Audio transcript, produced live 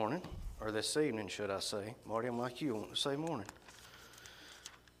or this evening, should I say. Marty, I'm like you, I want to say morning.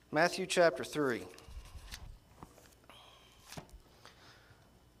 Matthew chapter 3.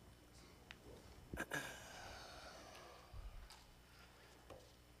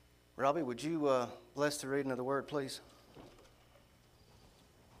 Robbie, would you bless the reading of the word, please?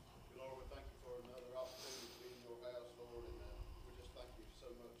 Lord, we thank you for another opportunity to be in your house, Lord, and we just thank you so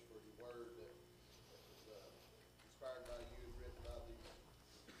much for your word that was inspired by you and written by these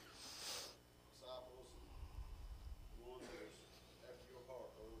disciples and one that is after your heart,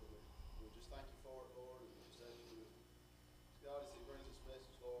 Lord. We just thank you for it, Lord, and we just ask you, God, as he brings this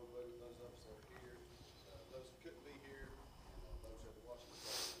message, Lord, whether those of us that are here, those that couldn't be here, and those that are watching the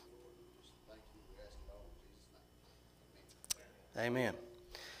program, Lord, we just thank you. We ask it all in Jesus' name. Amen.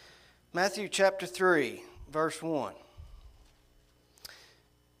 Matthew chapter 3, verse 1.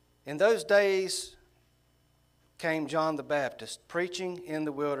 In those days came John the Baptist, preaching in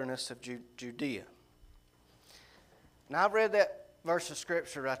the wilderness of Judea. Now, I've read that verse of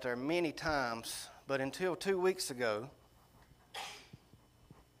Scripture right there many times, but until 2 weeks ago,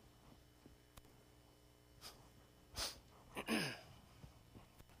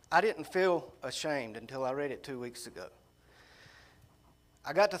 I didn't feel ashamed until I read it 2 weeks ago.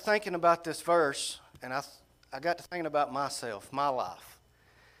 I got to thinking about this verse, and I got to thinking about myself, my life.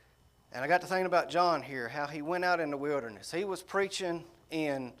 And I got to thinking about John here, how he went out in the wilderness. He was preaching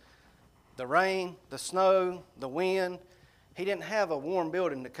in the rain, the snow, the wind. He didn't have a warm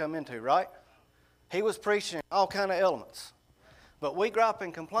building to come into, right? He was preaching all kind of elements. But we grow up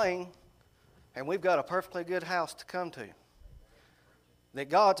and complain, and we've got a perfectly good house to come to that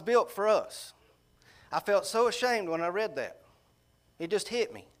God's built for us. I felt so ashamed when I read that. It just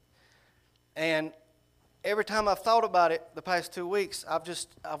hit me. And every time I've thought about it the past 2 weeks,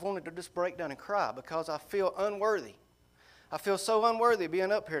 I've wanted to just break down and cry because I feel unworthy. I feel so unworthy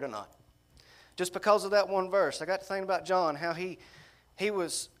being up here tonight. Just because of that one verse. I got to think about John, how he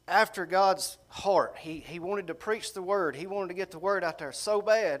was after God's heart. He wanted to preach the word. He wanted to get the word out there so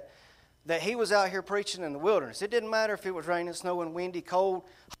bad that he was out here preaching in the wilderness. It didn't matter if it was raining, snowing, windy, cold,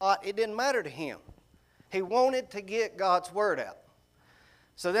 hot. It didn't matter to him. He wanted to get God's word out.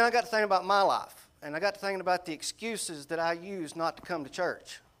 So then I got to thinking about my life, and I got to thinking about the excuses that I use not to come to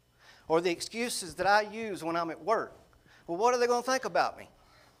church, or the excuses that I use when I'm at work. Well, what are they going to think about me?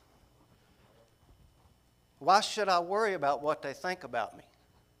 Why should I worry about what they think about me?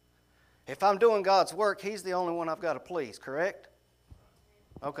 If I'm doing God's work, He's the only one I've got to please, correct?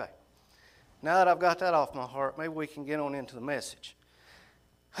 Okay. Now that I've got that off my heart, maybe we can get on into the message.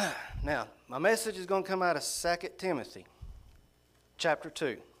 Now, my message is going to come out of 2 Timothy. Chapter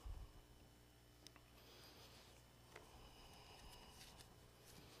 2.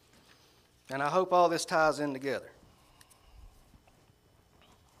 And I hope all this ties in together.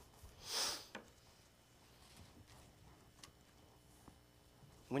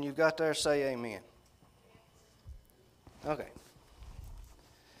 When you've got there, say amen. Okay.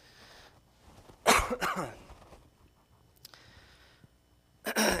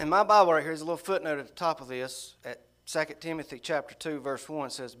 In my Bible right here is a little footnote at the top of this at 2 Timothy chapter 2, verse 1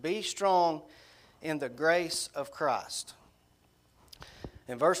 says, "Be strong in the grace of Christ."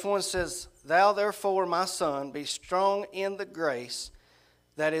 And verse 1 says, "Thou therefore, my son, be strong in the grace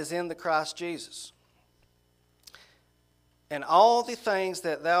that is in the Christ Jesus. And all the things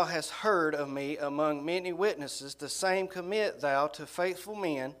that thou hast heard of me among many witnesses, the same commit thou to faithful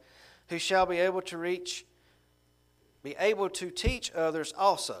men, who shall be able to teach others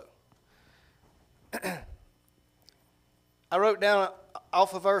also." I wrote down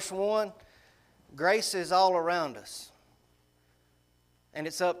off of verse 1, grace is all around us. And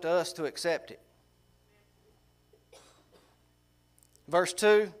it's up to us to accept it. Verse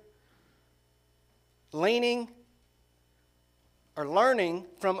 2, learning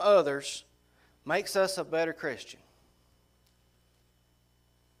from others makes us a better Christian.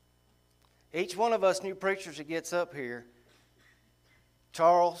 Each one of us new preachers that gets up here,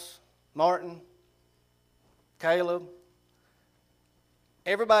 Charles, Martin, Caleb,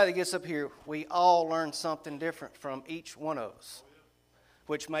 everybody that gets up here, we all learn something different from each one of us,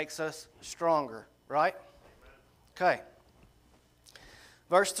 which makes us stronger, right? Okay.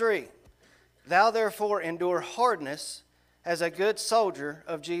 Verse 3, "Thou therefore endure hardness as a good soldier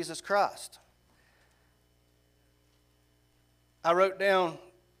of Jesus Christ." I wrote down,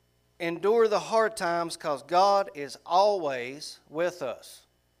 endure the hard times because God is always with us.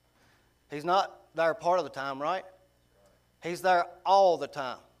 He's not there part of the time, right? He's there all the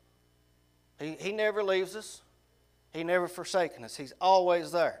time. He never leaves us. He never forsaken us. He's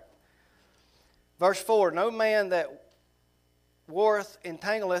always there. Verse 4, "No man that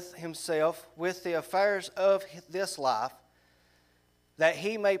entangleth himself with the affairs of this life, that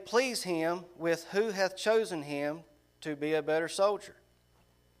he may please him with who hath chosen him to be a better soldier.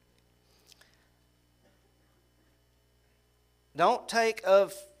 Don't take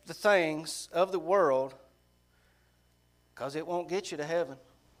of the things of the world, because it won't get you to heaven.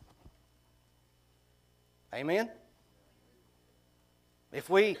 Amen? If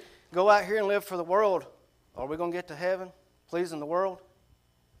we go out here and live for the world, are we going to get to heaven pleasing the world?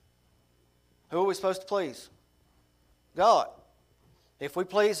 Who are we supposed to please? God. If we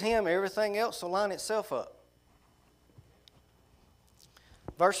please Him, everything else will line itself up.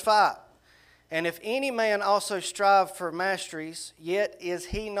 Verse 5. And if any man also strive for masteries, yet is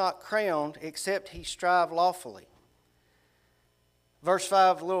he not crowned, except he strive lawfully. Verse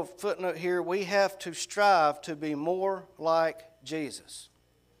 5, a little footnote here. We have to strive to be more like Jesus.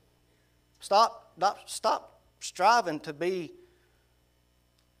 Stop striving to be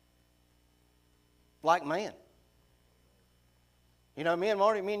like man. You know, me and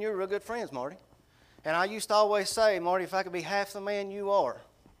you are real good friends, Marty. And I used to always say, Marty, if I could be half the man you are,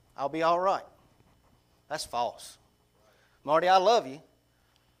 I'll be all right. That's false. Marty, I love you,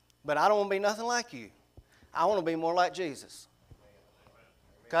 but I don't want to be nothing like you. I want to be more like Jesus.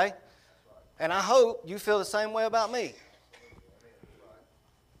 Okay? And I hope you feel the same way about me.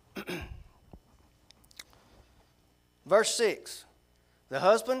 Verse 6. The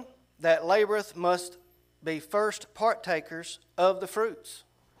husband that laboreth must be first partakers of the fruits.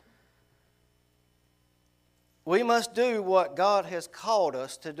 We must do what God has called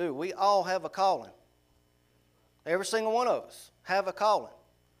us to do. We all have a calling. Every single one of us have a calling.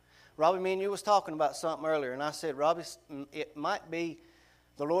 Robbie, me and you was talking about something earlier, and I said, Robbie, it might be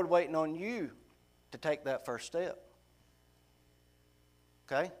the Lord waiting on you to take that first step.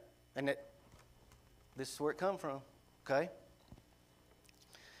 Okay? And this is where it comes from. Okay?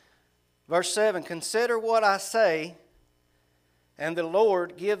 Verse 7, consider what I say, and the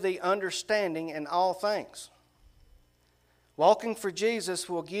Lord give thee understanding in all things. Walking for Jesus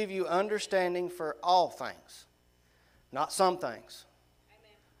will give you understanding for all things. Not some things.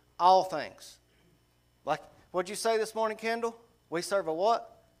 Amen. All things. Like, what'd you say this morning, Kendall? We serve a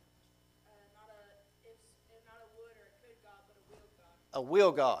what? Not a wood or a could God, but a will God. A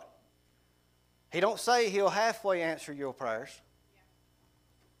will God. He don't say He'll halfway answer your prayers. Yeah.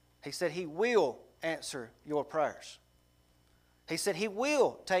 He said He will answer your prayers. He said He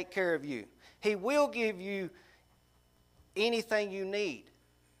will take care of you. He will give you anything you need.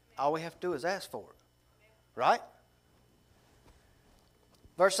 All we have to do is ask for it. Right?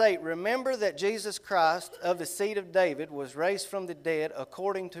 Verse 8, remember that Jesus Christ of the seed of David was raised from the dead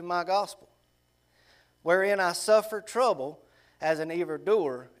according to my gospel, wherein I suffer trouble as an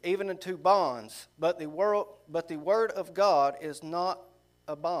evildoer, even unto bonds, but the word of God is not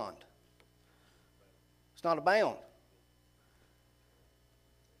a bond. It's not a bound.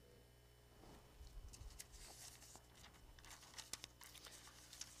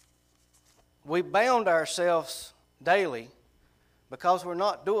 We bound ourselves daily because we're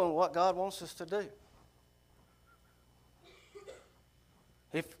not doing what God wants us to do.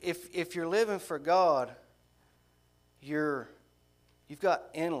 If you're living for God, you've got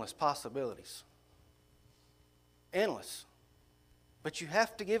endless possibilities. Endless. But you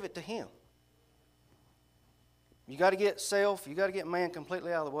have to give it to Him. You got to get self, you got to get man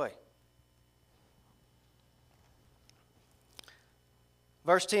completely out of the way.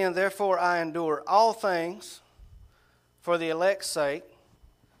 Verse 10, therefore I endure all things for the elect's sake,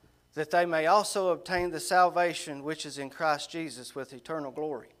 that they may also obtain the salvation which is in Christ Jesus with eternal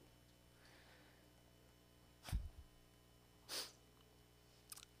glory.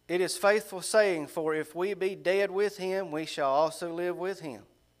 It is faithful saying, for if we be dead with Him, we shall also live with Him.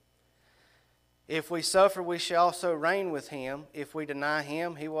 If we suffer, we shall also reign with Him. If we deny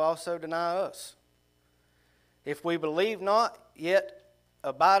Him, He will also deny us. If we believe not, yet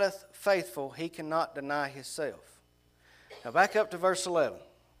abideth faithful, He cannot deny Himself. Now back up to verse 11.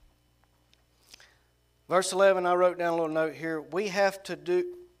 Verse 11, I wrote down a little note here. We have to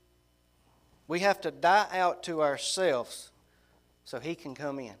die out to ourselves so He can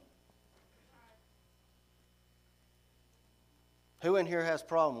come in. Who in here has a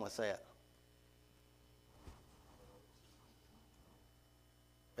problem with that?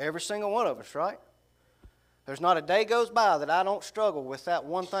 Every single one of us, right? There's not a day goes by that I don't struggle with that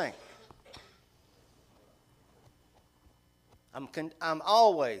one thing. I'm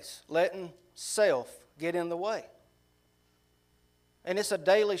always letting self get in the way. And it's a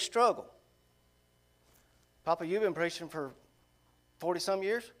daily struggle. Papa, you've been preaching for 40-some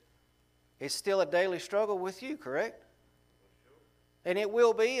years. It's still a daily struggle with you, correct? And it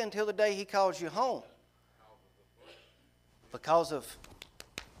will be until the day He calls you home. Because of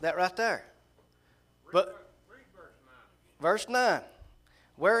that right there. But verse 9.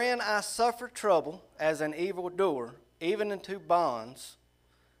 Wherein I suffer trouble as an evildoer, even into bonds,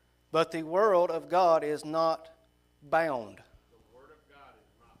 but the word of God is not bound. The word of God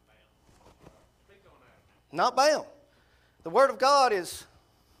is not bound. Speak on that. Not bound. The word of God is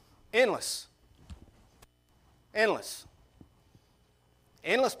endless. Endless.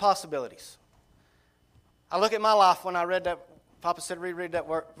 Endless possibilities. I look at my life when I read that. Papa said reread that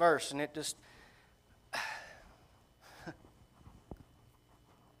verse, and it just...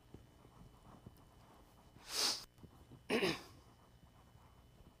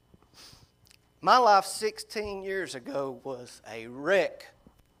 My life 16 years ago was a wreck.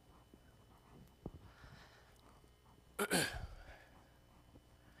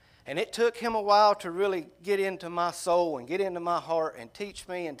 And it took Him a while to really get into my soul and get into my heart and teach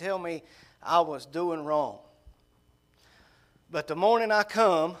me and tell me I was doing wrong. But the morning I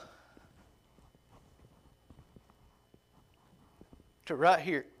come to right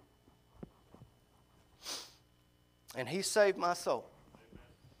here, and He saved my soul.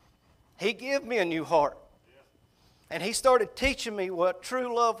 He gave me a new heart. And He started teaching me what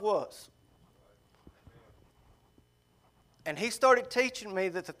true love was. And He started teaching me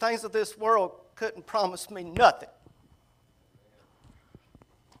that the things of this world couldn't promise me nothing.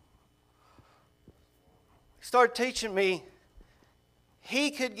 He started teaching me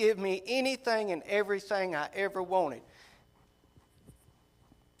He could give me anything and everything I ever wanted.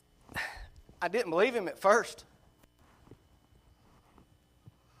 I didn't believe Him at first.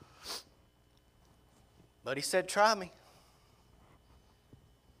 But He said, try me.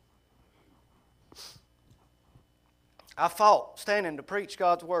 I fought standing to preach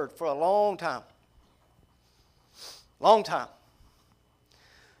God's Word for a long time. Long time.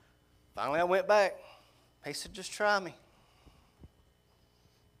 Finally, I went back. He said, just try me.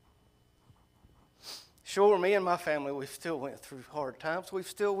 Sure, me and my family, we still went through hard times. We've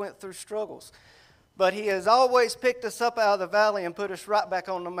still went through struggles. But He has always picked us up out of the valley and put us right back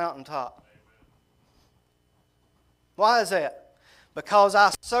on the mountaintop. Why is that? Because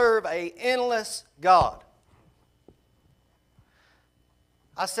I serve an endless God.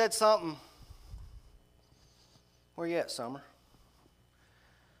 I said something. Where you at, Summer?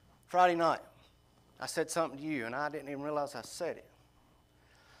 Friday night. I said something to you, and I didn't even realize I said it.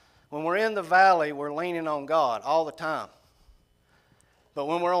 When we're in the valley, we're leaning on God all the time. But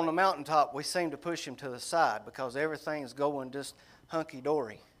when we're on the mountaintop, we seem to push Him to the side because everything's going just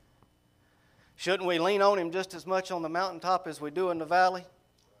hunky-dory. Shouldn't we lean on Him just as much on the mountaintop as we do in the valley?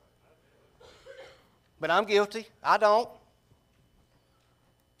 But I'm guilty. I don't.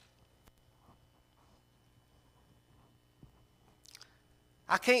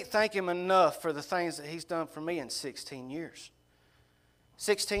 I can't thank Him enough for the things that He's done for me in 16 years.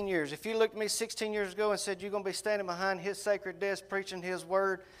 16 years. If you looked at me 16 years ago and said, you're going to be standing behind His sacred desk preaching His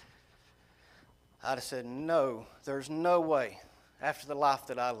Word, I'd have said, no, there's no way after the life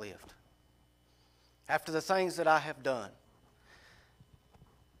that I lived. After the things that I have done.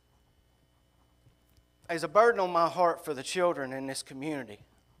 There's a burden on my heart for the children in this community.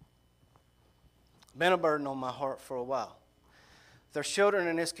 Been a burden on my heart for a while. There's children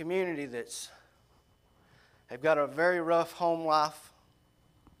in this community they've got a very rough home life.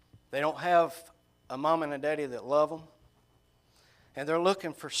 They don't have a mom and a daddy that love them. And they're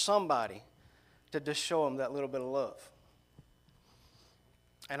looking for somebody to just show them that little bit of love.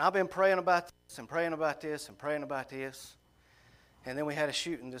 And I've been praying about this and praying about this and praying about this. And then we had a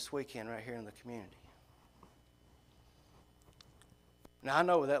shooting this weekend right here in the community. Now I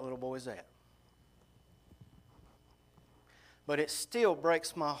know where that little boy's at. But it still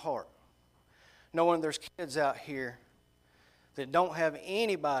breaks my heart knowing there's kids out here that don't have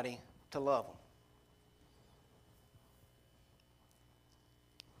anybody to love them.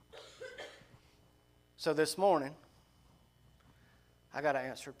 So this morning, I got to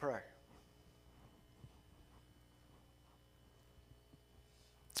answer prayer.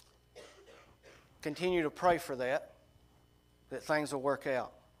 Continue to pray for that things will work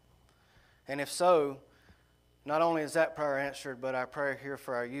out. And if so, not only is that prayer answered, but our prayer here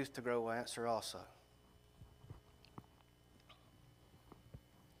for our youth to grow will answer also.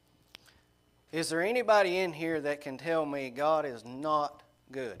 Is there anybody in here that can tell me God is not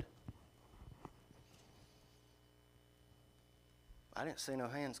good? I didn't see no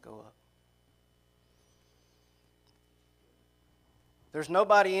hands go up. There's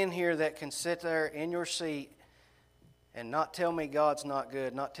nobody in here that can sit there in your seat and not tell me God's not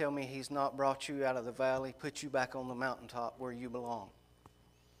good, not tell me He's not brought you out of the valley, put you back on the mountaintop where you belong.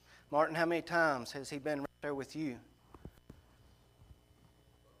 Martin, how many times has He been right there with you?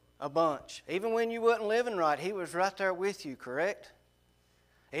 A bunch. Even when you wasn't living right, He was right there with you, correct?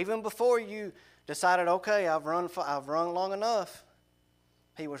 Even before you decided, okay, I've run long enough,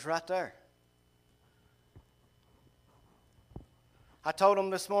 He was right there. I told them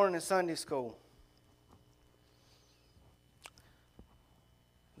this morning in Sunday school,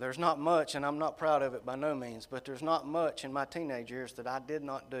 there's not much, and I'm not proud of it by no means, but there's not much in my teenage years that I did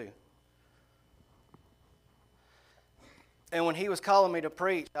not do. And when He was calling me to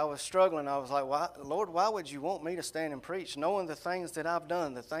preach, I was struggling. I was like, Lord, why would you want me to stand and preach, knowing the things that I've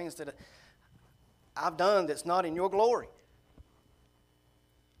done, the things that I've done that's not in your glory?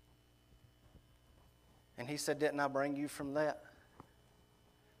 And He said, didn't I bring you from that?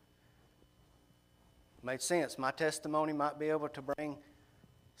 Made sense. My testimony might be able to bring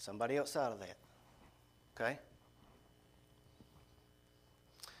somebody else out of that. Okay?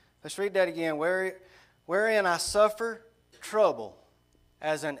 Let's read that again. Wherein I suffer trouble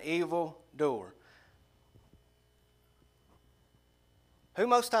as an evil doer. Who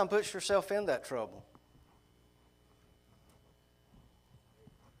most time puts yourself in that trouble?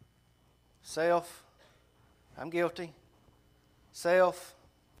 Self. I'm guilty. Self.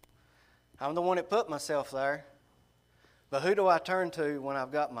 I'm the one that put myself there. But who do I turn to when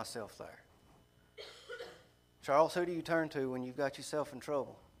I've got myself there? Charles, who do you turn to when you've got yourself in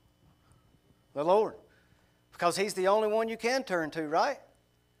trouble? The Lord. Because He's the only one you can turn to, right?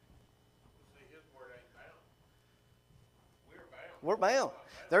 See, His word ain't bound. We're bound. We're bound.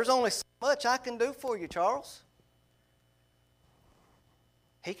 There's only so much I can do for you, Charles.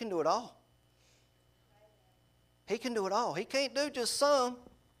 He can do it all. He can do it all. He can't do just some.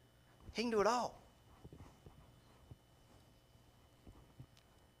 He can do it all.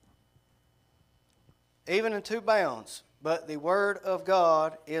 Even in two bounds. But the Word of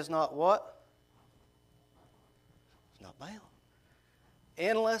God is not what? It's not bound.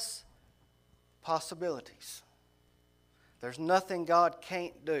 Endless possibilities. There's nothing God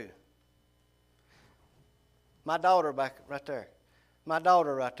can't do. My daughter back right there. My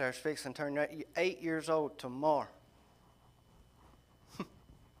daughter right there is fixing to turn 8 years old tomorrow.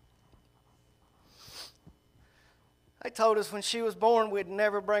 They told us when she was born we'd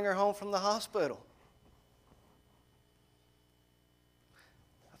never bring her home from the hospital.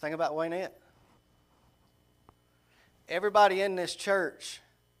 Think about Waynette. Everybody in this church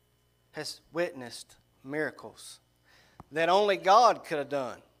has witnessed miracles that only God could have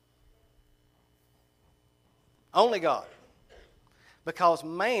done. Only God. Because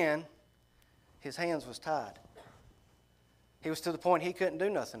man, his hands was tied. He was to the point he couldn't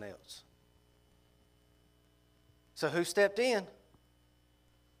do nothing else. So who stepped in?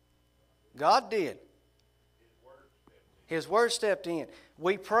 God did. His Word stepped in.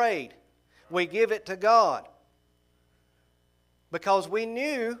 We prayed. We give it to God. Because we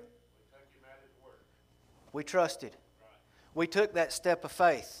knew, we trusted. We took that step of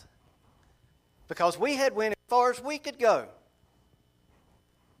faith. Because we had went as far as we could go.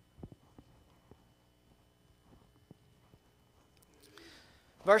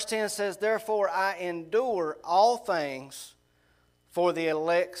 Verse 10 says, therefore I endure all things for the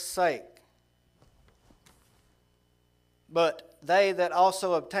elect's sake. But they that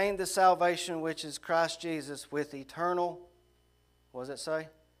also obtain the salvation which is Christ Jesus with eternal, what does it say?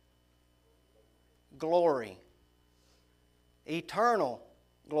 Glory. Eternal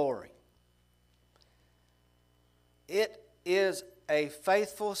glory. It is a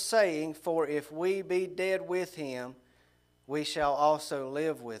faithful saying, for if we be dead with Him, we shall also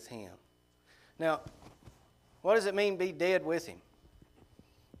live with Him. Now, what does it mean, be dead with Him?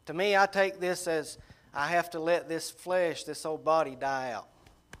 To me, I take this as I have to let this flesh, this old body, die out.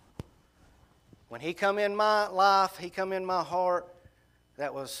 When He come in my life, He come in my heart,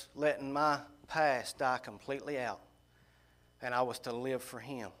 that was letting my past die completely out. And I was to live for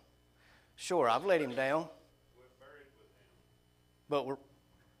Him. Sure, I've let Him down. But we're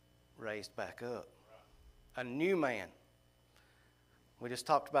raised back up. A new man. We just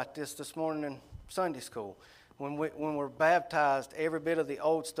talked about this morning in Sunday school. When we're baptized, every bit of the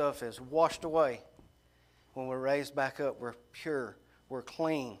old stuff is washed away. When we're raised back up, we're pure. We're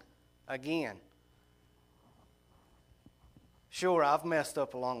clean again. Sure, I've messed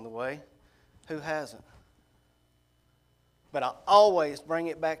up along the way. Who hasn't? But I always bring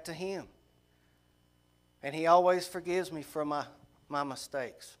it back to Him. And He always forgives me for my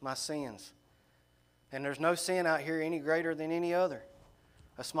mistakes, my sins. And there's no sin out here any greater than any other.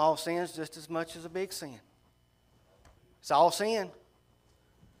 A small sin is just as much as a big sin. It's all sin.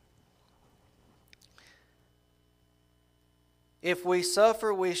 If we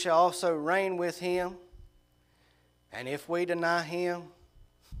suffer, we shall also reign with him. And if we deny him,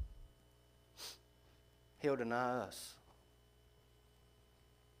 he'll deny us.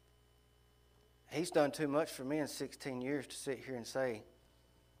 He's done too much for me in 16 years to sit here and say,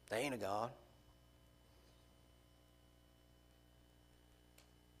 there ain't a God.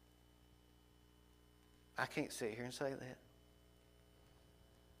 I can't sit here and say that.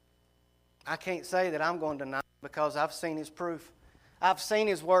 I can't say that I'm going to deny him because I've seen his proof. I've seen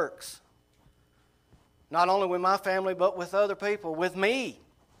his works. Not only with my family, but with other people, with me.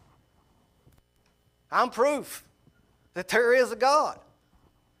 I'm proof that there is a God.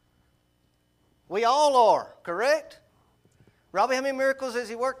 We all are, correct? Robbie, how many miracles has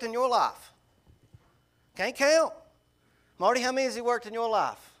he worked in your life? Can't count. Marty, how many has he worked in your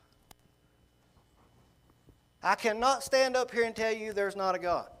life? I cannot stand up here and tell you there's not a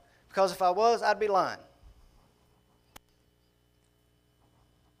God. Because if I was, I'd be lying.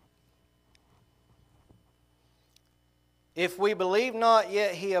 If we believe not,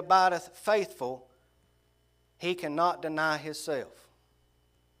 yet he abideth faithful, he cannot deny himself.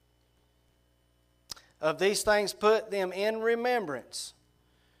 Of these things put them in remembrance,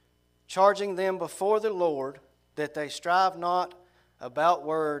 charging them before the Lord, that they strive not about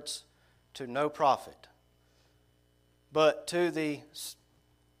words to no profit, but to the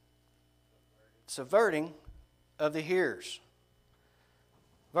subverting of the hearers.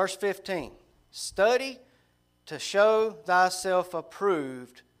 Verse 15, study to show thyself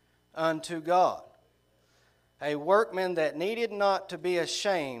approved unto God, a workman that needed not to be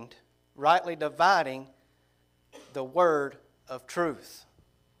ashamed, rightly dividing the word of truth.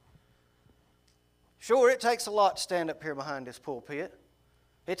 Sure, it takes a lot to stand up here behind this pulpit.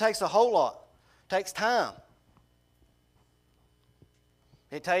 It takes a whole lot. It takes time.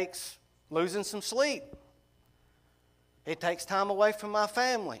 It takes losing some sleep. It takes time away from my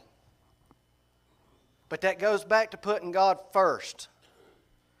family. But that goes back to putting God first.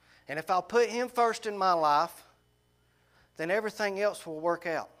 And if I'll put him first in my life, then everything else will work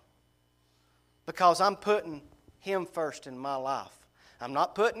out. Because I'm putting him first in my life. I'm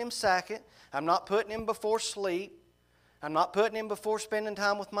not putting him second. I'm not putting him before sleep. I'm not putting him before spending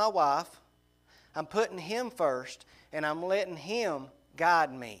time with my wife. I'm putting him first, and I'm letting him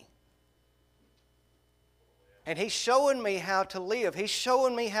guide me. And he's showing me how to live. He's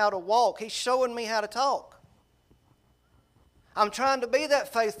showing me how to walk. He's showing me how to talk. I'm trying to be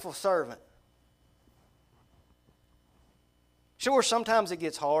that faithful servant. Sure, sometimes it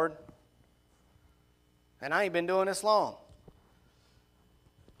gets hard. And I ain't been doing this long.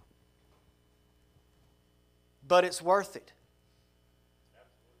 But it's worth it.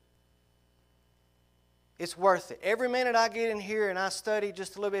 It's worth it. Every minute I get in here and I study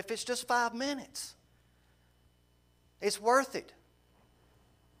just a little bit, if it's just 5 minutes, it's worth it.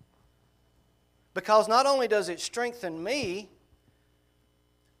 Because not only does it strengthen me,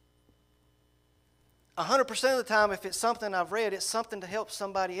 100% of the time, if it's something I've read, it's something to help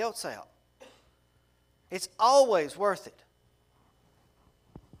somebody else out. It's always worth it.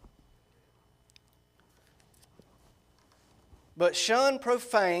 But shun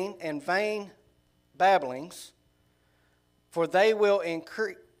profane and vain babblings, for they will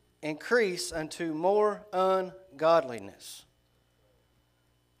increase unto more ungodliness.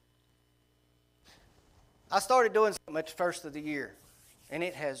 I started doing something at the first of the year, and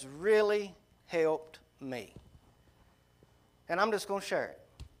it has really helped me. And I'm just going to share it.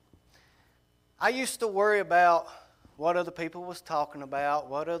 I used to worry about what other people was talking about,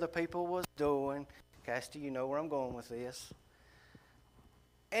 what other people was doing. Casty, you know where I'm going with this.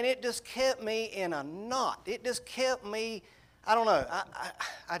 And it just kept me in a knot. It just kept me, I don't know,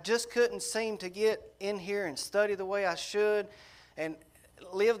 I just couldn't seem to get in here and study the way I should and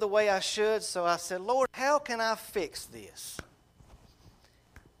live the way I should. So I said, Lord, how can I fix this?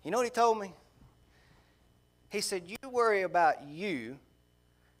 You know what he told me? He said, you worry about you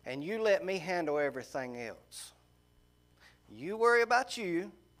and you let me handle everything else. You worry about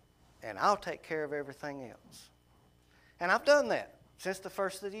you and I'll take care of everything else. And I've done that since the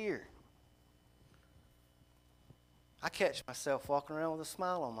first of the year. I catch myself walking around with a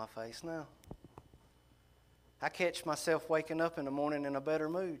smile on my face now. I catch myself waking up in the morning in a better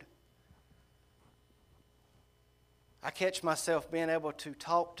mood. I catch myself being able to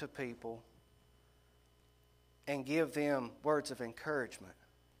talk to people and give them words of encouragement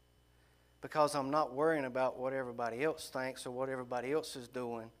because I'm not worrying about what everybody else thinks or what everybody else is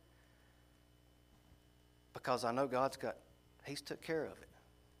doing, because I know He's took care of it.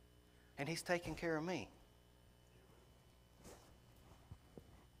 And he's taking care of me.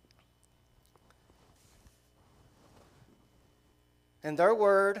 and their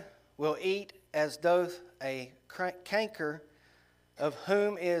word will eat as doth a canker, of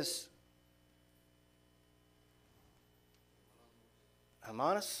whom is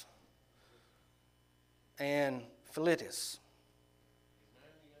Amanus and Philippus.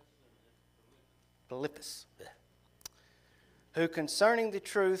 Who concerning the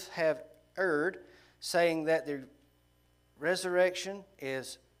truth have erred, saying that the resurrection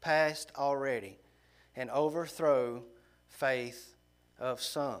is past already, and overthrow faith of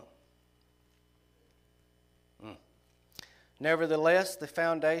some. Nevertheless, the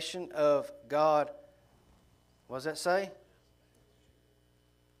foundation of God, what does that say?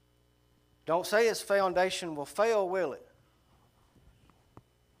 Don't say his foundation will fail, will it?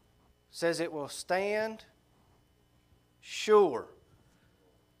 Says it will stand sure,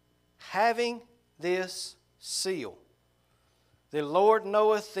 having this seal. The Lord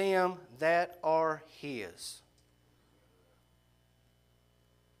knoweth them that are his.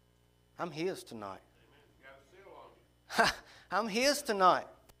 I'm his tonight. I'm his tonight.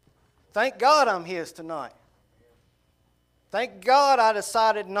 Thank God I'm his tonight. Thank God I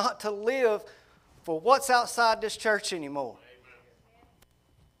decided not to live for what's outside this church anymore.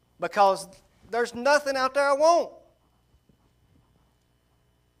 Because there's nothing out there I want.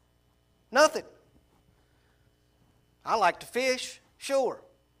 Nothing. I like to fish, sure.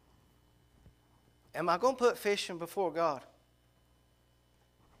 Am I going to put fishing before God?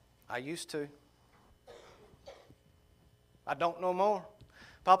 I used to. I don't no more.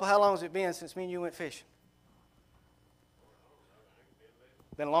 Papa, how long has it been since me and you went fishing?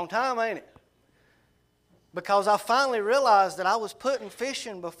 Been a long time, ain't it? Because I finally realized that I was putting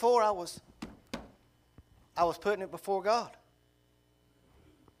fishing before I was putting it before God.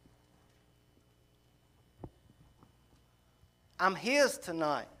 I'm his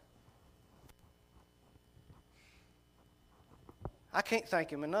tonight. I can't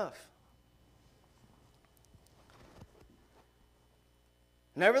thank him enough.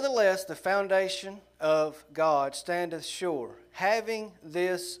 Nevertheless, the foundation of God standeth sure, having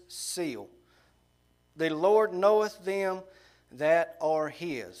this seal. The Lord knoweth them that are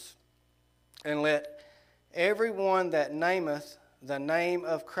his. And let every one that nameth the name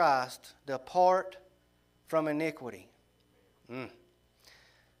of Christ depart from iniquity.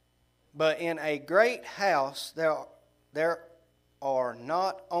 But in a great house there are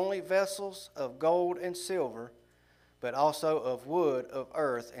not only vessels of gold and silver, but also of wood, of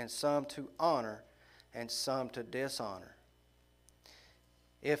earth, and some to honor, and some to dishonor.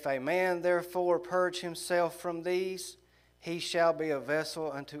 If a man therefore purge himself from these, he shall be a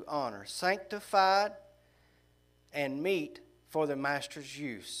vessel unto honor, sanctified and meet for the master's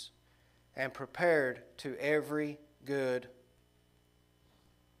use, and prepared to every good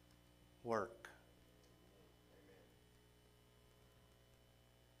work.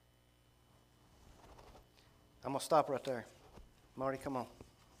 I'm going to stop right there. Marty, come on.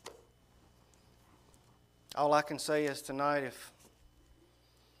 All I can say is tonight, if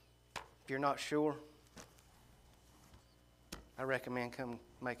you're not sure, I recommend come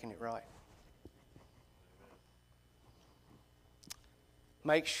making it right.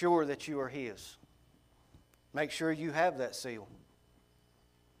 Make sure that you are his. Make sure you have that seal.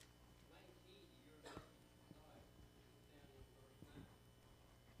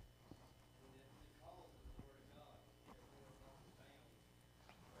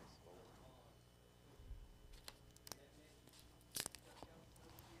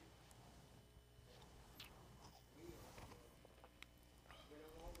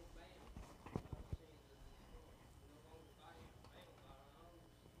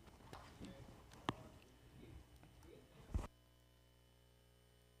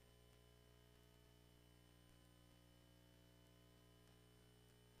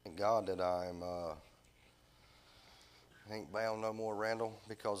 Thank God that I ain't bound no more, Randall,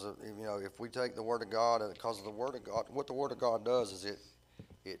 because of, if we take the Word of God, because of the Word of God, what the Word of God does is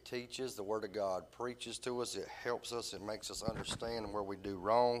it teaches, the Word of God preaches to us, it helps us, it makes us understand where we do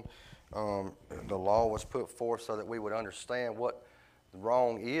wrong. The law was put forth so that we would understand what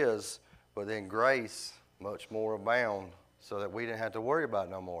wrong is, but then grace much more abound so that we didn't have to worry about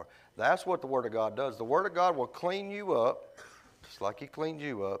it no more. That's what the Word of God does. The Word of God will clean you up, just like He cleaned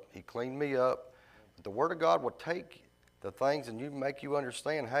you up. He cleaned me up. The Word of God will take the things and make you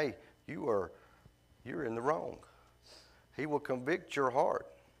understand, hey, you're in the wrong. He will convict your heart.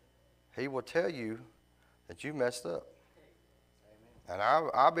 He will tell you that you messed up. And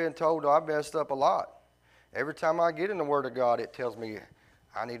I've been told I've messed up a lot. Every time I get in the Word of God, it tells me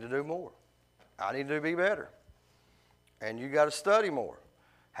I need to do more. I need to be better. And you got to study more.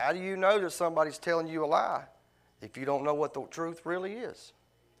 How do you know that somebody's telling you a lie if you don't know what the truth really is.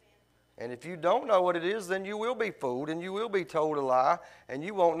 And if you don't know what it is, then you will be fooled and you will be told a lie and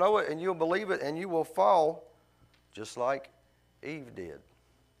you won't know it and you'll believe it and you will fall just like Eve did.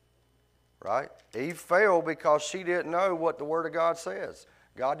 Right? Eve fell because she didn't know what the Word of God says.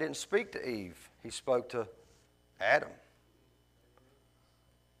 God didn't speak to Eve. He spoke to Adam.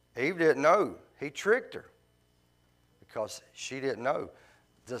 Eve didn't know. He tricked her because she didn't know.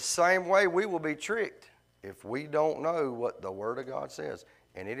 The same way we will be tricked if we don't know what the Word of God says.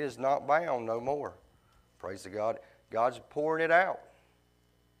 And it is not bound no more. Praise the God. God's pouring it out.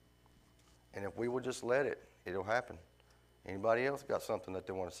 And if we will just let it, it'll happen. Anybody else got something that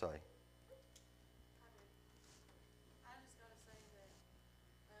they want to say? I just gotta say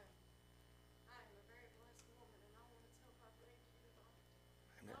that I am a very blessed woman, and I want to tell my grandkids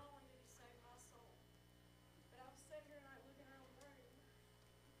Amen. not only did he save my soul, but I was sitting here tonight looking around the room.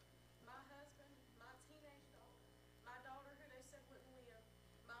 My husband, my teenage daughter, my daughter who they said wouldn't live,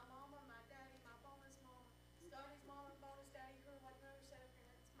 my mama, my daddy, my bonus mama, Scotty's mama and bonus daddy who are like another set of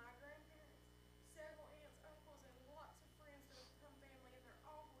parents, my grandparents, several aunts, uncles, and lots of friends that have become family, and they're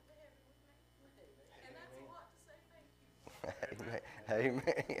all going to heaven with me. And that's a lot to say thank you.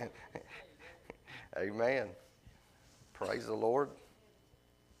 Amen. Amen. Praise the Lord.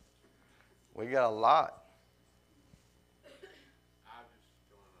 We got a lot. I just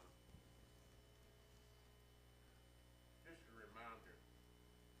going to, just a reminder.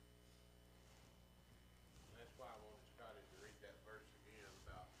 And that's why I wanted Scotty to read that verse again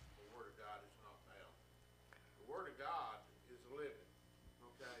about the Word of God is not bound. The Word of God is living,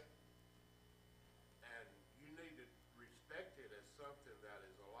 okay? And you need to respect it as something that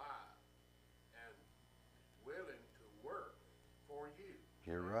is alive and willing to work for you.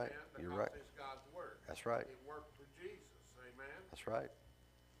 You're right. Amen? You're Because right. it's God's Word. That's right. It worked for Jesus, amen? That's right.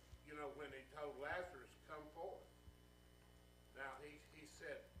 You know, when he told Lazarus, come forth. Now, he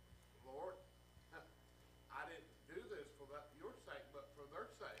said, Lord, I didn't do this for your sake, but for their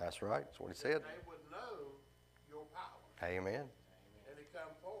sake. That's right. That's what he That said. they would know your power. Amen. And he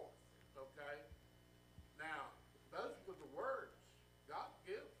come forth, okay? Now, those were the words God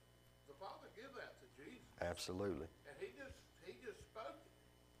gives. The Father give that to Jesus. Absolutely. And he just spoke it.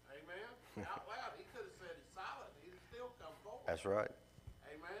 Amen? Out loud. He could have said it silent. He'd still come forth. That's right.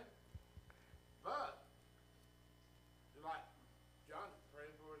 Amen? But, like John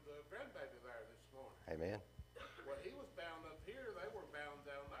prayed for the grandbaby there this morning. Amen. When he was bound up here, they were bound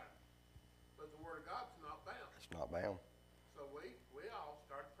down there. But the Word of God's not bound. It's not bound. So we all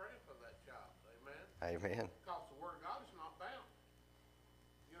started praying for that child. Amen? Amen. Because the Word of God is not bound.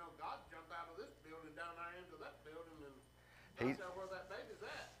 You know, God jumped out of this building down there into that building and He- found out where that baby's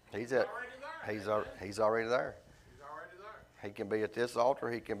at. He's already there. He's Amen? he's already there. He's already there. He can be at this altar.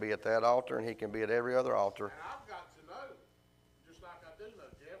 He can be at that altar, and he can be at every other altar. And I've got to know, just like I do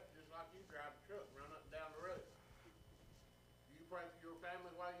know, Jeff, just like you drive a truck, run up and down the road. You pray for your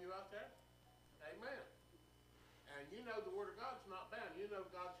family while you're out there? Amen. And you know the Word of God's not bound. You know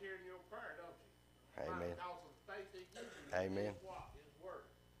God's hearing your prayer, don't you? Amen. Because of the faith He gives you. Amen. His what? His Word.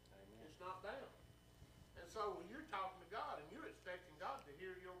 It's not bound. And so when you're talking to God and you're expecting God to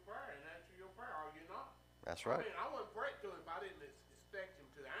hear your prayer and answer your prayer, are you not? That's right. I mean, I wouldn't pray to Him if I didn't expect Him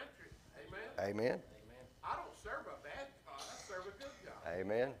to answer it. Amen. Amen. I don't serve a bad God. I serve a good God.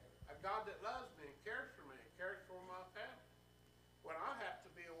 Amen. A God that loves me and cares for me and cares for my family. When I have to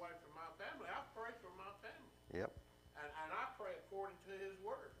be away from my family, I pray for my family. Yep. And I pray according to His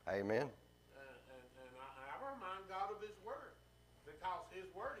Word. Amen. And I remind God of His Word. Because His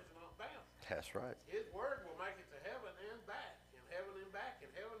Word is not bound. That's right. His Word will make it to heaven and back. And heaven and back. And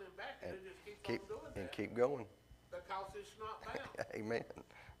heaven and back. And it just keeps Keep on doing and that. keep going. Because it's not bound. Amen.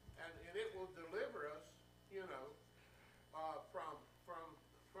 And it will deliver us, you know, from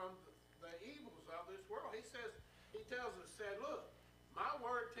the evils of this world. He tells us, said, look, my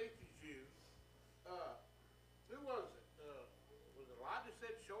word teaches you. Who was it? Was it Elijah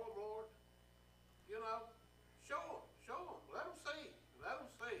said, show them, Lord? You know, show them. Let them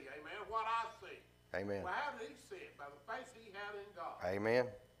see. Amen. What I see. Amen. Well, how did he see it? By the faith he had in God. Amen.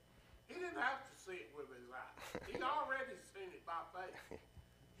 He didn't have to see it with his eyes. He'd already seen it by faith.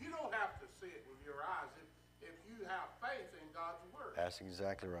 You don't have to see it with your eyes if you have faith in God's Word. That's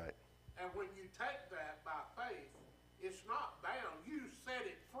exactly right. And when you take that by faith, it's not bound. You set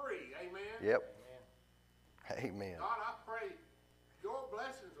it free. Amen? Yep. Amen. God, I pray your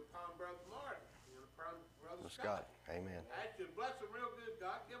blessings upon Brother Martin and upon Brother Scott. Amen. I ask you to bless them real good,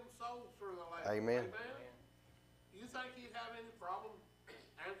 God. Give them souls for the labor. Amen. You think he'd have any problem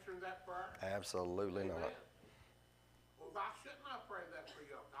answering that prayer? Absolutely Amen. not. Well, why shouldn't I pray that for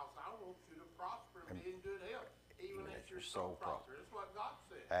you? Because I want you to prosper and be in good health. even as your soul prosper. That's what God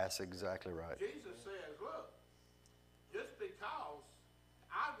said. That's exactly right. Jesus says, look, just because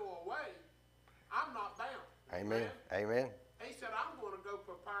I go away, I'm not bound. Amen. Amen. He said, I'm going to go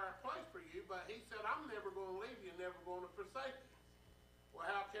prepare a place for you, but he said, I'm never going to leave you, never going to forsake you. Well,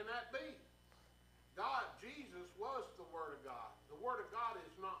 how can that be? God, Jesus was the Word of God. The Word of God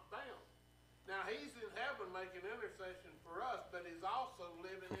is not bound. Now, he's in heaven making intercession for us, but he's also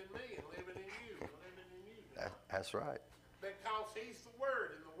living in me and living in you and living in you. That's right. Because he's the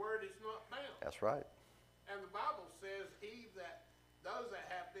Word, and the Word is not bound. That's right. And the Bible says, those that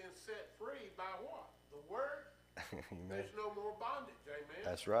have been set free by what? The Word. Amen. There's no more bondage. Amen.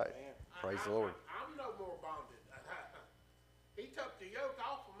 That's right. Praise the Lord. I'm no more bonded. He took the yoke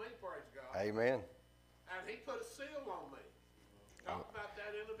off of me, praise God. Amen. And he put a seal on me. Talked about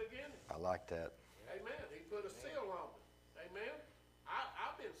that in the beginning. I like that. Amen. He put a seal on me. Amen.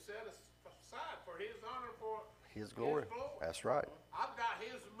 I've been set aside for his honor, for His glory. That's right. I've got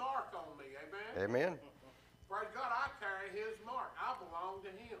his mark on me. Amen. Amen. Praise God, I carry his mark. I belong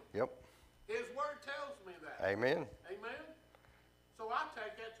to him. Yep. His word tells me that. Amen. Amen. So I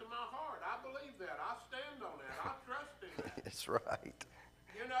take that to my heart. I believe that. I stand on that. I trust in that. That's right.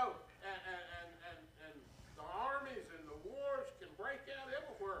 You know, and the armies and the wars can break out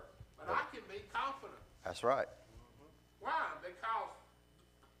everywhere, but I can be confident. That's right. Why? Because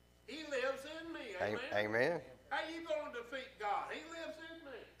he lives in me. Amen. Amen. How you going to defeat God? He lives in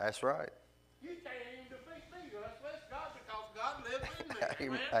me. That's right. You can't even defeat me unless God, because God lives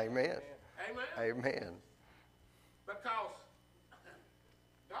in me. Amen. Amen. Amen. Amen. Because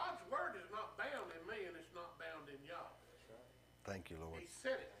God's word is not bound in me, and it's not bound in y'all. Thank you, Lord. He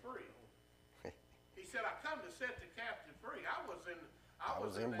set it free. He said, I come to set the captive free. I was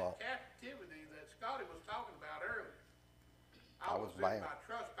in that captivity that Scotty was talking about earlier. I was in bound. my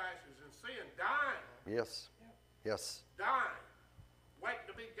trespasses and sin, dying. Yes. Yes. Dying. Waiting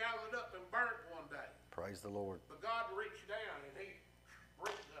to be gathered up and burnt one day. Praise the Lord. But God reached down and he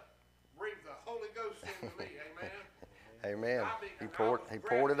breathed the Holy Ghost into me. Amen. Amen. He poured it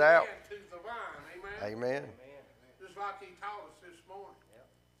grafted out. into the vine. Amen. Amen. Just like he taught us this morning.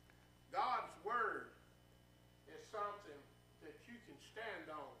 God's word is something that you can stand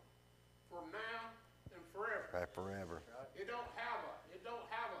on for now and forever. Forever. It don't have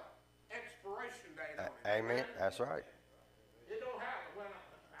a expiration date on it. Amen. That's right. It don't have it. When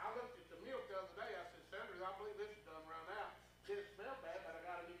I looked at the milk the other day, I said, Sanders, I believe this is done run out. Didn't smell bad, but I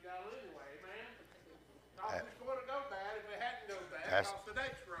got a new gallon anyway, amen? Because it's going to go bad if it hadn't go bad, because the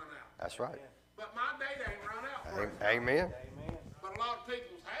date's run out. That's right. But my date ain't run out. Amen. But a lot of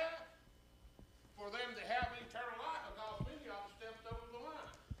people's have. For them to have eternal life, because many of them stepped over the line.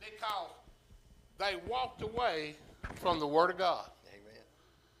 Because they walked away from the Word of God. Amen.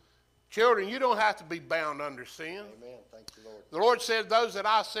 Children, you don't have to be bound under sin. Amen. Thank you, Lord. The Lord said, those that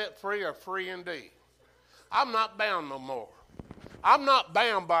I set free are free indeed. I'm not bound no more. I'm not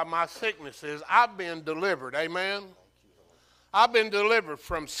bound by my sicknesses. I've been delivered. Amen. I've been delivered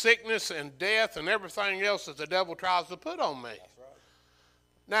from sickness and death and everything else that the devil tries to put on me.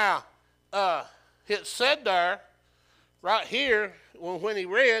 Now, it said there, right here, when he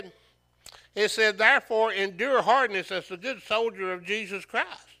read, it said, therefore endure hardness as the good soldier of Jesus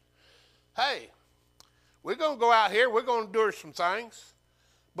Christ. Hey, we're going to go out here, we're going to endure some things,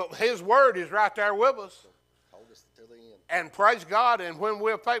 but his word is right there with us. Hold us till the end. And praise God, and when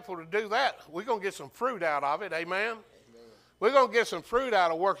we're faithful to do that, we're going to get some fruit out of it, amen? We're going to get some fruit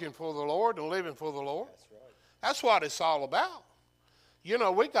out of working for the Lord and living for the Lord. That's right. That's what it's all about. You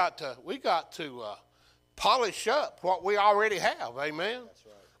know, we got to polish up what we already have, amen? That's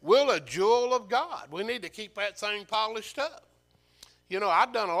right. We're a jewel of God. We need to keep that thing polished up. You know,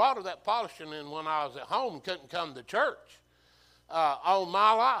 I've done a lot of that polishing and when I was at home and couldn't come to church all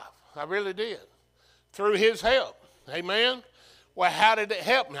my life. I really did. Through his help, amen? Well, how did it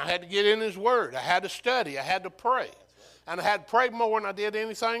help me? I had to get in his word. I had to study. I had to pray. And I had to pray more than I did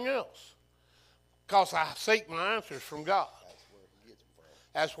anything else. Because I seek my answers from God.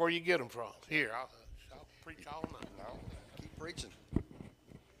 That's where you get them from. Here, I'll preach all night. No, keep preaching.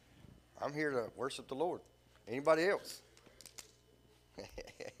 I'm here to worship the Lord. Anybody else?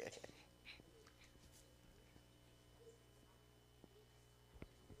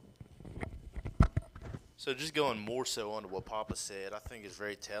 So just going more so on to what Papa said, I think is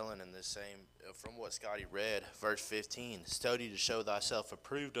very telling in this same, from what Scotty read, verse 15. Study to show thyself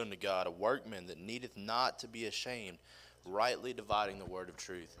approved unto God, a workman that needeth not to be ashamed, rightly dividing the word of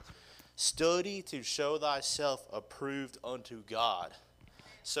truth. Study to show thyself approved unto God.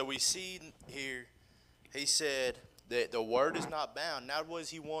 So we see here, he said The Word is not bound. Now what does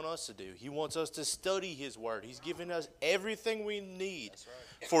He want us to do? He wants us to study His Word. He's given us everything we need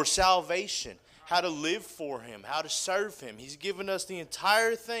for salvation, how to live for Him, how to serve Him. He's given us the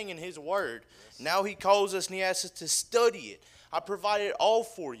entire thing in His Word. Now He calls us and He asks us to study it. I provided it all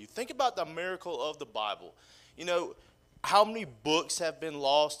for you. Think about the miracle of the Bible. You know, how many books have been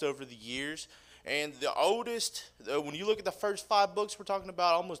lost over the years? And the oldest, when you look at the first 5 books, we're talking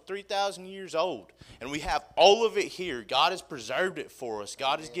about almost 3,000 years old. And we have all of it here. God has preserved it for us.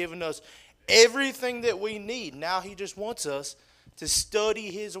 God has given us everything that we need. Now He just wants us to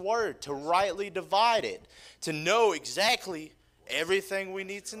study His Word, to rightly divide it, to know exactly everything we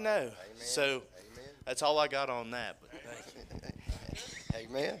need to know. Amen. So that's all I got on that. But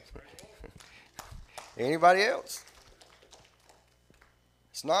Amen. Anybody else?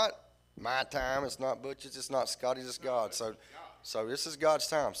 It's not my time, it's not Butch's, it's not Scotty's, it's God. So this is God's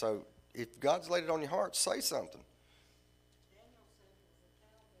time. So if God's laid it on your heart, say something.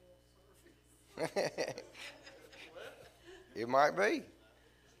 It might be.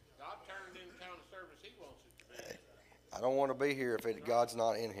 God turned in the kind of service He wants it to be. I don't want to be here if God's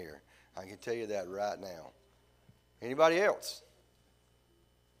not in here. I can tell you that right now. Anybody else?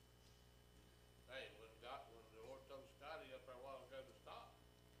 Hey, when the Lord told Scotty up there a while ago to stop,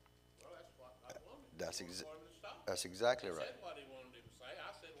 well, that's what I wanted. That's exactly right. He said what He wanted him to say.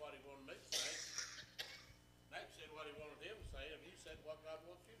 I said what He wanted me to say. Nate said what he wanted him to say, and you said what God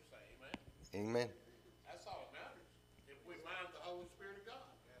wants you to say. Amen? Amen. That's all that matters. If we mind the Holy Spirit of God.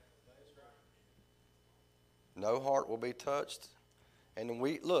 That's right. No heart will be touched. And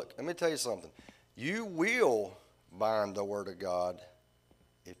look, let me tell you something. You will bind the Word of God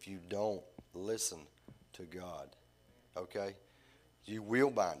if you don't listen to God. Okay? You will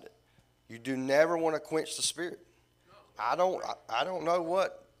bind it. You do never want to quench the Spirit. I don't know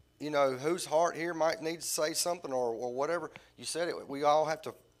what, whose heart here might need to say something or whatever. You said it. We all have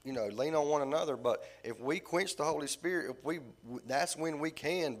to, lean on one another. But if we quench the Holy Spirit, that's when we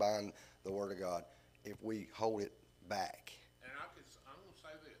can bind the Word of God, if we hold it back. And I'm going to say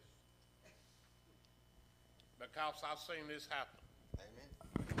this. Because I've seen this happen.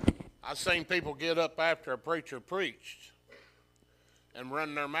 Amen. I've seen people get up after a preacher preached and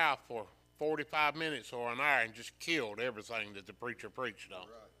run their mouth for 45 minutes or an hour and just killed everything that the preacher preached on. Right.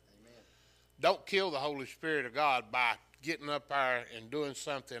 Amen. Don't kill the Holy Spirit of God by getting up there and doing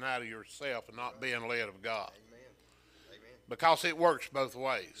something out of yourself and not being led of God. Amen. Amen. Because it works both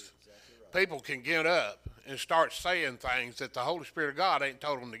ways. Exactly right. People can get up and start saying things that the Holy Spirit of God ain't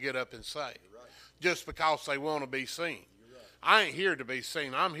told them to get up and say. Right. Just because they want to be seen. Right. I ain't here to be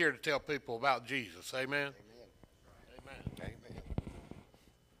seen. I'm here to tell people about Jesus. Amen? Amen. Amen. Amen.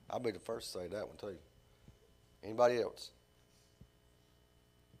 I'll be the first to say that one too. Anybody else?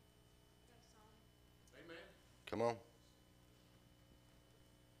 Amen. Come on.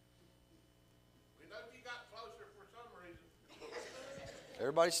 We know you got closer for some reason.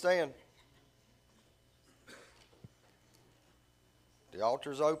 Everybody stand. The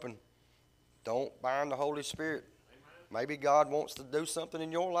altar's open. Don't bind the Holy Spirit. Amen. Maybe God wants to do something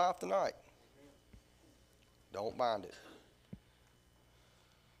in your life tonight. Don't bind it.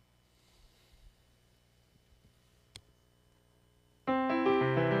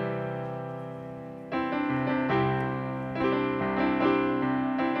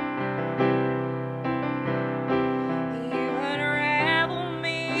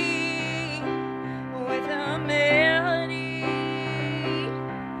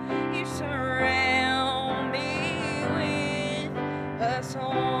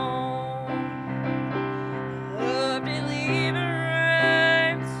 Song, loved and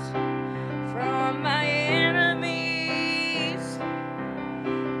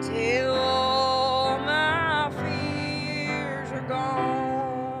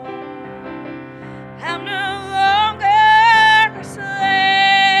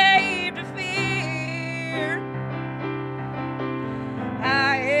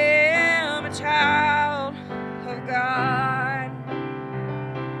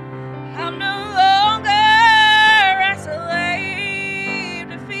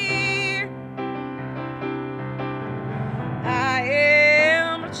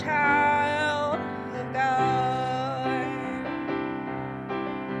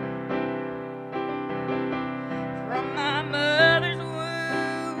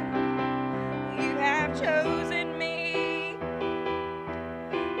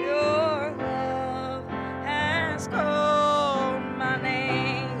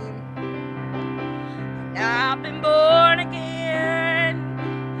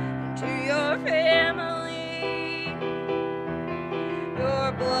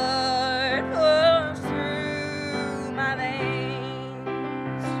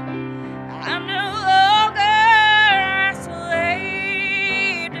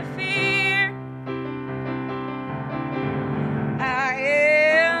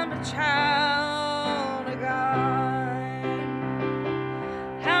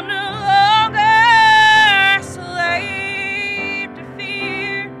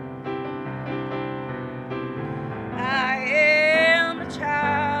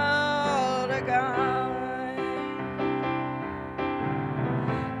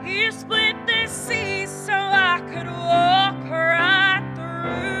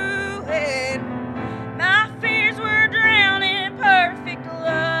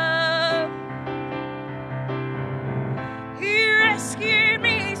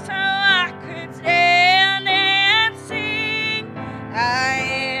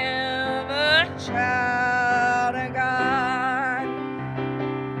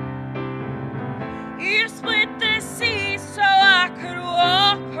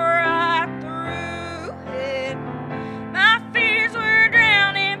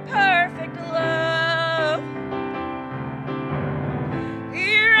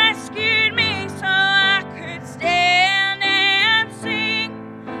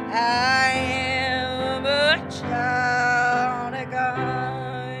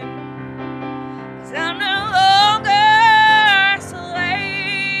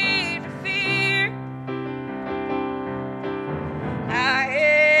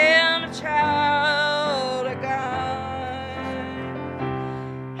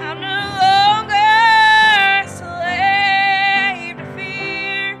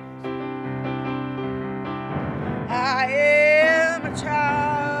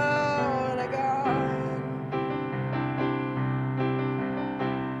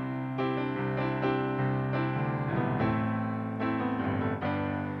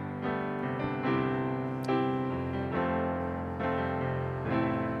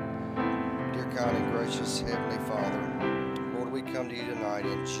kind and gracious Heavenly Father, Lord, we come to you tonight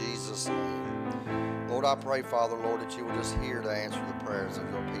in Jesus' name. Lord, I pray, Father, Lord, that you will just hear to answer the prayers of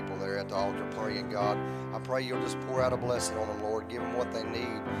your people there at the altar praying, God. I pray you'll just pour out a blessing on them, Lord. Give them what they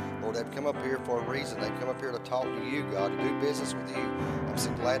need. Lord, they've come up here for a reason. They've come up here to talk to you, God, to do business with you. I'm so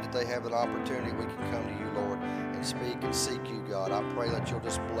glad that they have an opportunity. We can come to you, Lord, and speak and seek you, God. I pray that you'll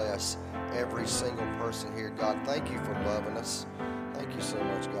just bless every single person here, God. Thank you for loving us. Thank you so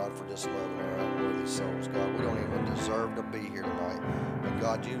much, God, for just loving our unworthy souls, God. We don't even deserve to be here tonight. But,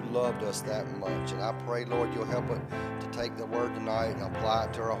 God, you loved us that much. And I pray, Lord, you'll help it to take the word tonight and apply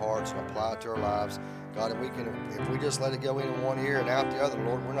it to our hearts and apply it to our lives. God, and we can, if we just let it go in one ear and out the other,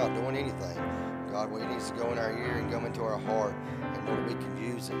 Lord, we're not doing anything. God, it needs to go in our ear and go into our heart. And, Lord, we can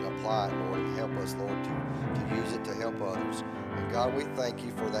use it and apply it, Lord, and help us, Lord, to use it to help others. And, God, we thank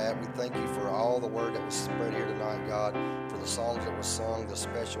you for that. We thank you for all the word that was spread here tonight, God, for the songs that was sung, the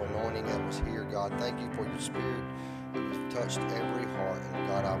special anointing that was here, God. Thank you for your spirit that has touched every heart. And,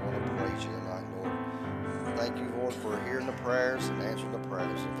 God, I want to praise you tonight, Lord. Thank you, Lord, for hearing the prayers and answering the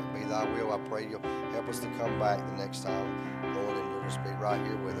prayers. If it be thy will, I pray you'll help us to come back the next time, Lord, and you'll just be right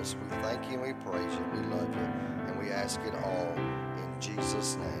here with us. We thank you and we praise you. We love you. And we ask it all in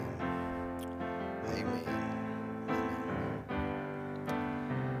Jesus' name. Amen.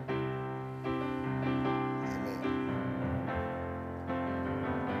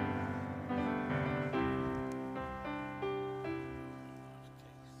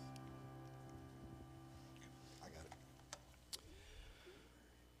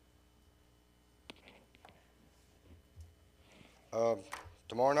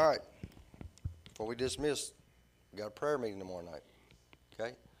 Tomorrow night, before we dismiss, we got a prayer meeting tomorrow night.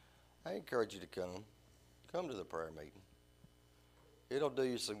 Okay? I encourage you to come. Come to the prayer meeting. It'll do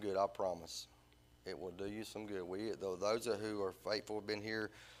you some good, I promise. It will do you some good. Those who are faithful have been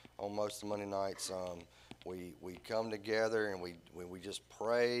here on most of Monday nights. We come together and we just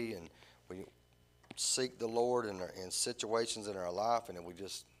pray and we seek the Lord in situations in our life, and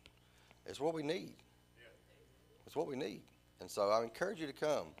it's what we need. It's what we need. And so I encourage you to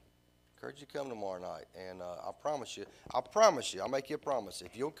come. Encourage you to come tomorrow night. And I promise you, I'll make you a promise.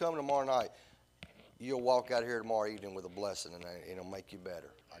 If you'll come tomorrow night, you'll walk out here tomorrow evening with a blessing, and it'll make you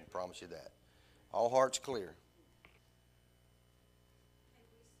better. I can promise you that. All hearts clear.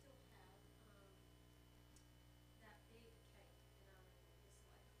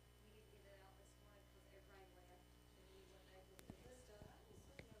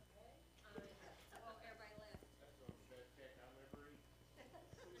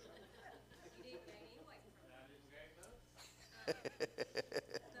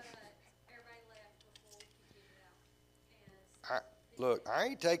 Look, I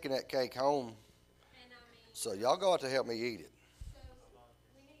ain't taking that cake home, so y'all got to help me eat it. So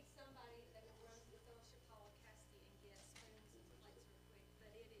we need somebody that will run to the fellowship hall in Cassidy and get spoons and plates real quick, but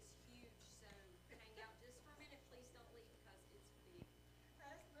it is huge, so hang out just for a minute. Please don't leave because it's big.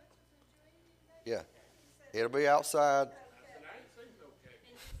 As much as you eat, Yeah, it'll be outside. and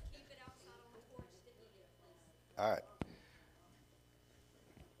just keep it outside on the porch to eat it, please. All right.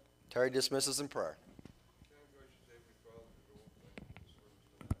 Terry dismisses in prayer.